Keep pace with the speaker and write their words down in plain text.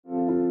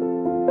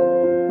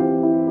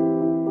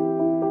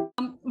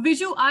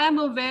Viju, I am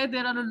aware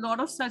there are a lot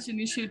of such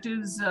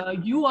initiatives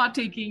you are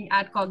taking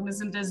at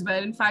Cognizant as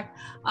well. In fact,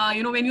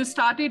 when you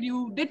started,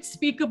 you did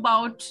speak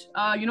about,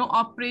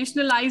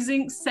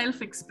 operationalizing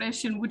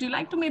self-expression. Would you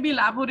like to maybe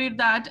elaborate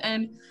that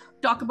and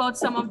talk about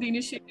some of the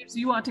initiatives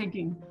you are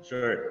taking?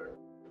 Sure.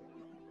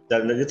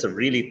 It's a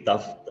really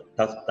tough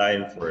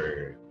time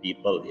for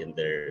people in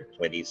their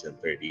 20s and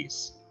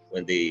 30s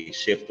when they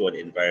shift to an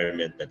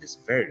environment that is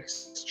very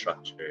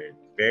structured,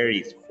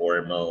 very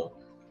formal,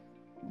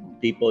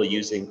 people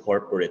using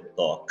corporate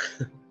talk,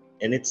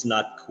 and it's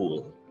not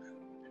cool.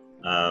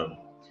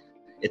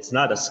 It's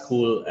not as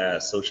cool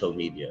as social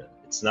media.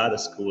 It's not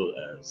as cool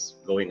as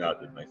going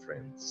out with my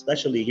friends.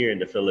 Especially here in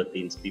the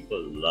Philippines,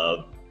 people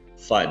love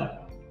fun.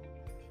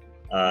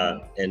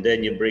 And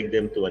then you bring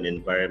them to an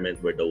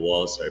environment where the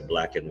walls are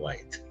black and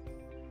white.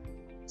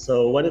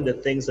 So one of the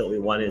things that we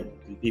wanted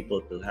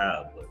people to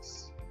have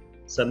was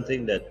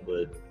something that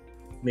would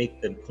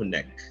make them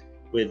connect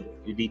with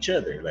each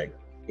other. Like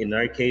in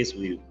our case,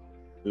 we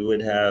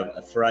would have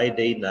a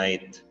Friday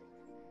night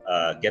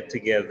get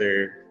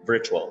together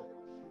virtual.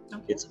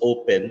 Okay. It's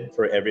open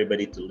for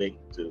everybody to link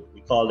to.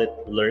 We call it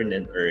Learn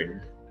and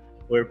Earn,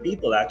 where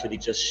people actually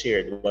just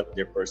shared what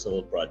their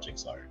personal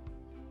projects are.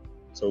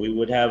 So we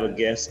would have a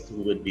guest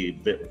who would be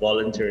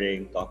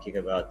volunteering, talking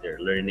about their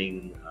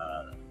learning,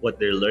 what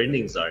their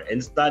learnings are. And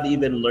it's not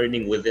even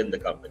learning within the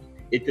company.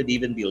 It could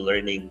even be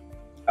learning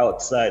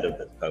outside of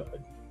the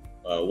company.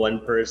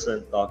 One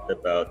person talked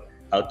about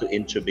how to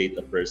intubate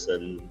a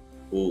person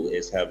who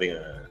is having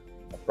a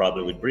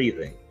problem with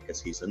breathing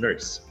because he's a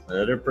nurse.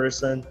 Another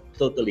person,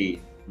 totally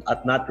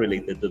not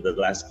related to the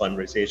last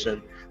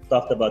conversation,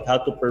 talked about how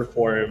to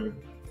perform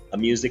a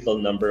musical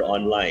number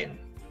online.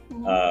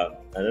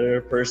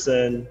 Another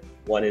person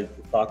wanted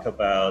to talk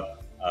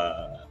about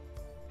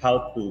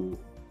how to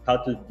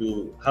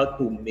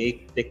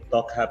make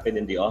TikTok happen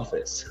in the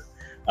office.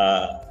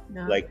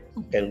 Like,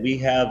 can we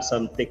have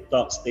some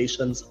TikTok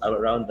stations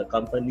around the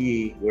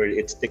company where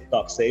it's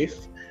TikTok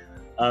safe?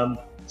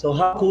 So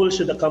how cool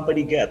should a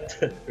company get,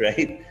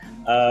 right?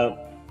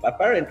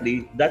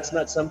 Apparently, that's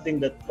not something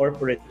that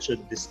corporate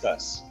should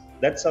discuss.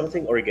 That's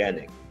something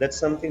organic. That's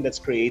something that's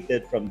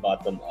created from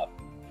bottom up.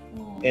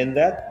 And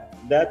that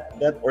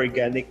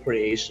organic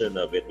creation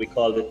of it, we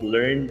call it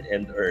Learn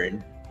and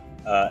Earn.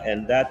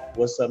 And that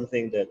was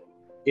something that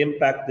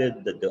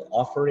impacted the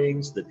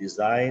offerings, the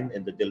design,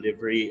 and the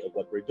delivery of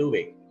what we're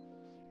doing.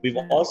 We've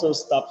also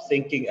stopped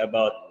thinking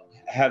about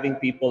having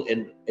people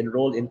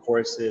enroll in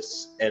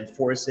courses and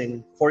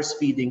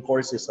force-feeding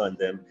courses on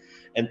them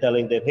and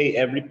telling them, hey,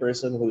 every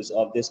person who is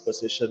of this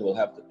position will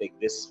have to take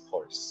this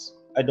course.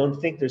 I don't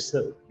think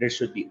there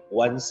should be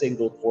one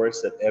single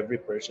course that every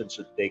person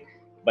should take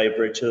by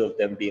virtue of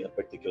them being a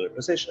particular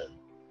position.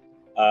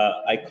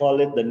 I call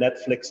it the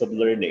Netflix of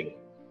learning,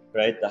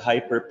 right? The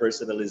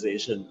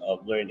hyper-personalization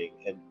of learning.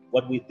 And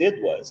what we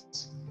did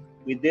was,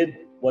 we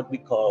did what we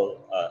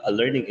call a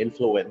learning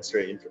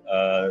influencer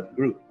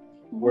group,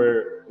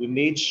 where we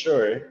made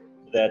sure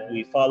that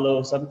we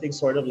follow something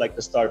sort of like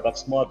the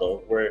Starbucks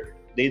model, where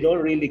they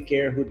don't really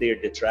care who their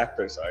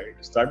detractors are.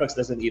 Starbucks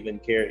doesn't even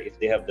care if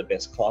they have the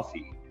best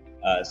coffee.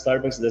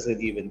 Starbucks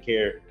doesn't even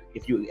care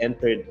if you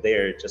entered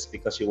there just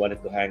because you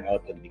wanted to hang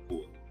out and be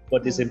cool.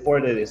 What is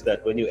important is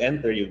that when you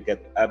enter, you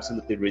get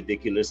absolutely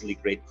ridiculously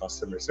great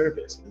customer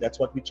service. And that's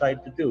what we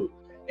tried to do.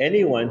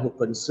 Anyone who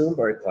consumed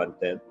our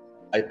content,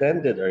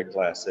 attended our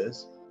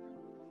classes,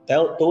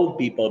 told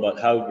people about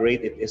how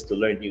great it is to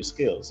learn new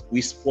skills.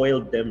 We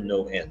spoiled them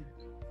no end.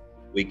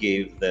 We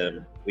gave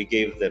them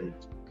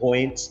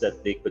points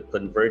that they could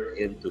convert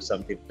into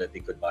something that they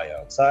could buy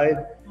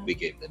outside. We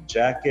gave them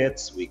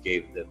jackets. We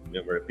gave them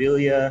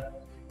memorabilia.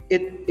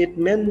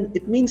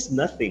 It means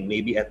nothing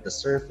maybe at the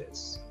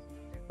surface,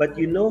 but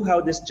you know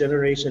how this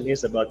generation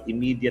is about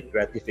immediate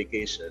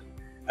gratification,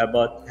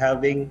 about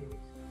having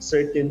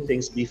certain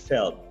things be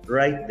felt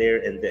right there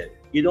and then.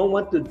 You don't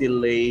want to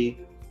delay,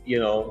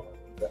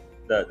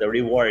 the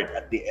reward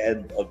at the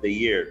end of the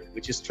year,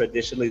 which is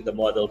traditionally the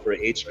model for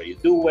HR. You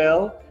do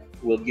well,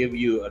 we'll give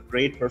you a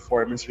great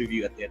performance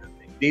review at the end of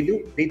the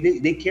day.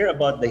 They care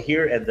about the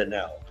here and the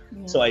now.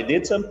 Yeah. So I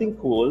did something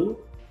cool.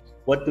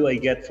 What do I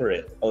get for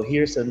it? Oh,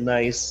 here's a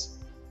nice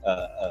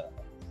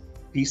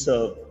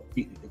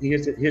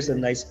here's a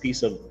nice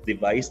piece of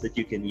device that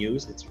you can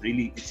use. It's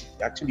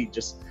actually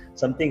just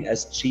something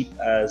as cheap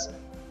as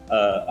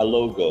a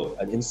logo,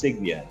 an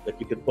insignia that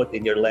you can put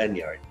in your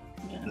lanyard.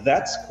 Yeah.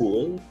 That's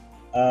cool.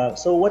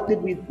 So what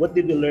did we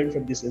learn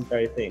from this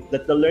entire thing?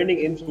 That the learning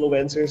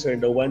influencers are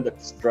the one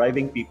that's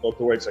driving people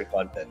towards our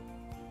content.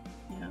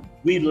 Yeah.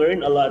 We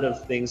learn a lot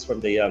of things from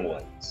the young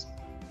ones.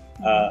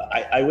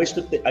 I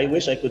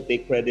wish I could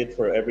take credit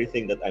for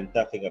everything that I'm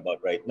talking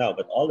about right now,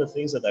 but all the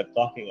things that I'm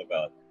talking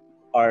about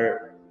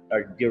are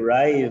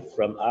derived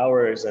from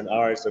hours and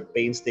hours of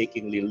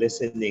painstakingly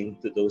listening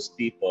to those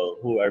people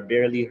who are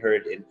barely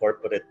heard in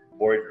corporate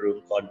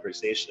boardroom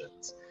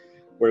conversations,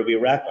 where we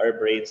rack our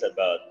brains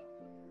about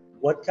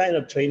what kind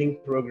of training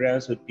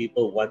programs would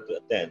people want to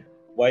attend?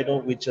 Why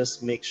don't we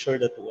just make sure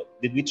that,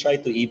 did we try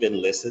to even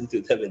listen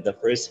to them in the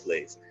first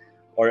place?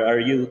 Or are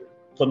you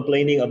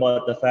complaining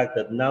about the fact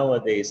that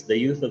nowadays the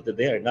youth of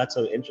today are not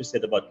so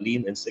interested about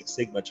Lean and Six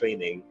Sigma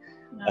training,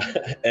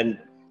 and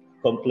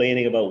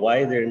complaining about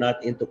why they're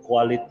not into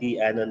quality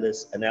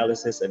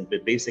analysis and the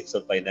basics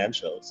of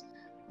financials?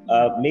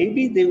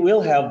 Maybe they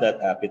will have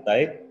that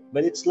appetite,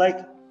 but it's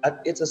like,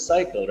 it's a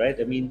cycle, right?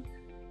 I mean,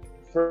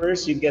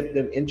 first you get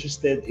them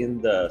interested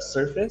in the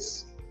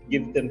surface,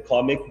 give them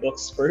comic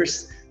books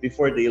first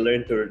before they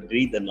learn to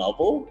read a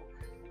novel,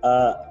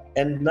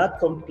 and not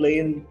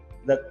complain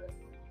that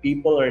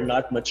people are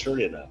not mature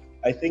enough.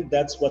 I think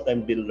that's what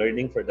I've been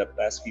learning for the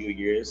past few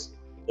years,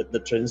 that the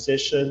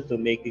transition to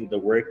making the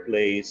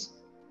workplace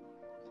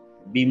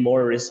be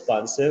more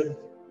responsive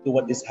to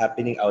what is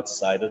happening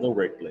outside of the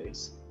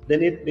workplace,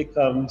 then it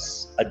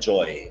becomes a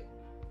joy.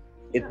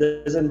 It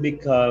doesn't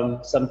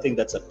become something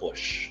that's a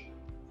push.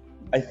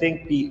 I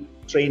think the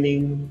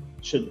training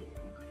should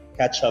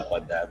catch up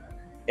on that,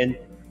 and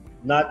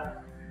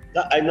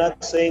I'm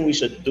not saying we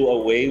should do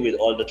away with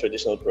all the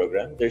traditional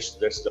program. There's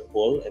the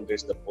pull and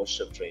there's the push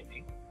of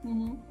training.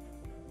 Mm-hmm.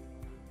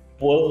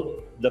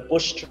 The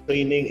push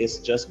training is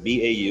just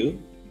BAU,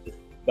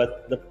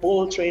 but the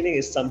pull training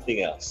is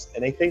something else.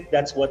 And I think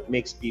that's what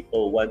makes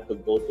people want to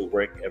go to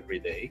work every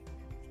day.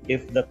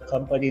 If the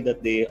company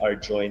that they are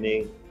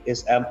joining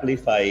is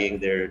amplifying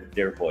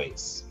their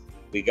voice.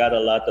 We got a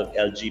lot of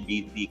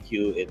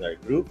LGBTQ in our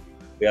group.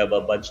 We have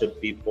a bunch of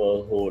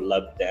people who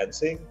love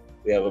dancing.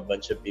 We have a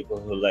bunch of people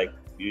who like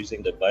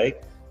using the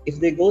bike. If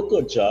they go to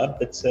a job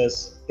that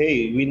says,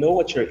 hey, we know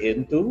what you're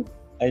into,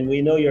 and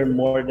we know you're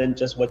more than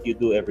just what you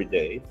do every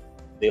day,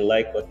 they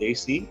like what they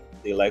see,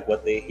 they like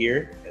what they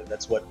hear, and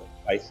that's what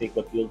I think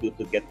what we'll do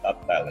to get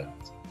top talent.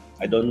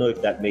 I don't know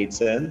if that made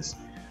sense,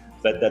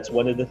 but that's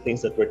one of the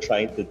things that we're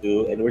trying to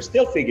do, and we're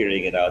still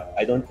figuring it out.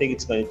 I don't think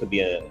it's going to be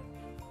a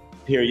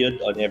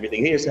period on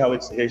everything. Here's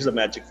the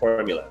magic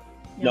formula.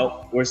 Yeah.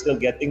 No, we're still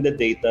getting the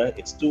data.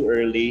 It's too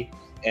early,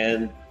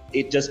 and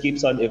it just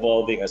keeps on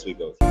evolving as we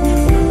go.